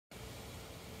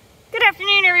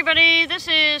everybody, this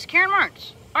is Karen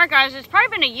Martz. Alright guys, it's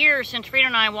probably been a year since Frida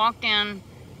and I walked down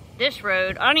this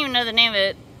road. I don't even know the name of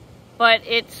it, but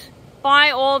it's by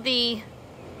all the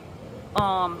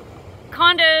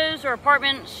condos or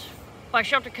apartments by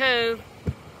Shelter Cove.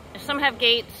 Some have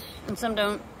gates and some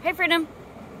don't. Hey Freedom.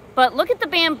 But look at the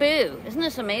bamboo. Isn't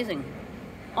this amazing?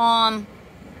 I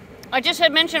just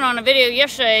had mentioned on a video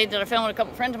yesterday that I filmed with a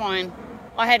couple friends of mine.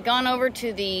 I had gone over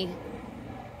to the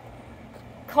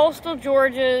Coastal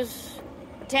Georgia's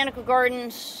Botanical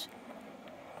Gardens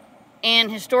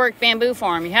and Historic Bamboo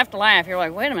Farm. You have to laugh. You're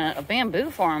like, wait a minute, a bamboo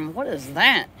farm? What is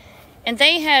that? And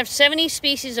they have 70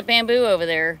 species of bamboo over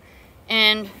there.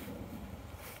 And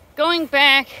going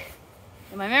back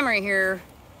in my memory here,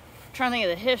 I'm trying to think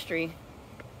of the history.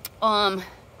 I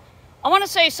want to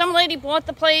say some lady bought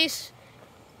the place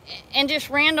and just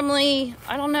randomly,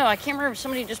 I don't know, I can't remember if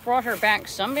somebody just brought her back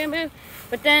some bamboo,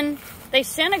 but then they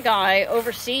sent a guy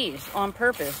overseas on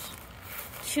purpose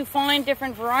to find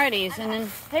different varieties, and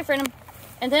then, hey Freedom,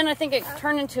 and then I think it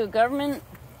turned into a government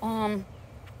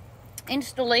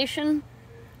installation,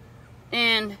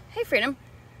 and hey Freedom,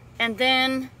 and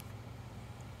then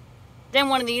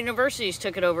one of the universities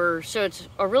took it over, so it's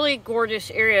a really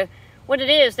gorgeous area. What it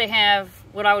is, they have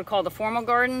what I would call the formal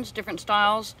gardens, different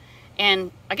styles,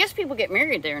 and I guess people get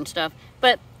married there and stuff,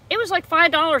 but it was like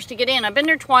 $5 to get in. I've been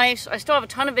there twice. I still have a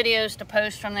ton of videos to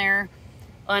post from there.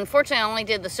 Unfortunately, I only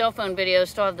did the cell phone videos,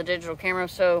 still have the digital camera,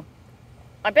 so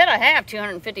I bet I have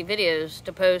 250 videos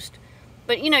to post.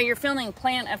 But, you know, you're filming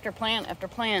plant after plant after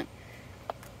plant.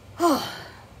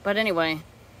 But anyway,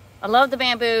 I love the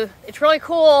bamboo. It's really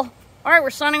cool. All right, we're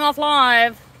signing off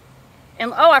live.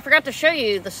 And, oh, I forgot to show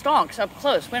you the stalks up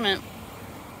close. Wait a minute.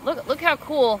 Look how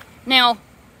cool. Now,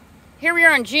 here we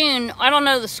are in June. I don't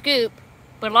know the scoop,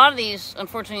 but a lot of these,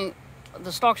 unfortunately,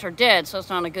 the stalks are dead, so it's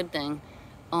not a good thing.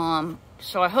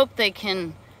 So I hope they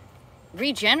can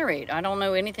regenerate. I don't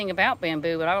know anything about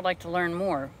bamboo, but I would like to learn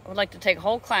more. I would like to take a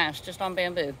whole class just on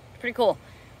bamboo. It's pretty cool.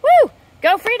 Woo!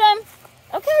 Go Freedom!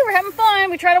 Okay, we're having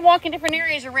fun. We try to walk in different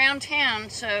areas around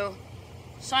town, so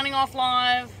signing off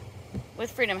live with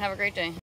Freedom. Have a great day.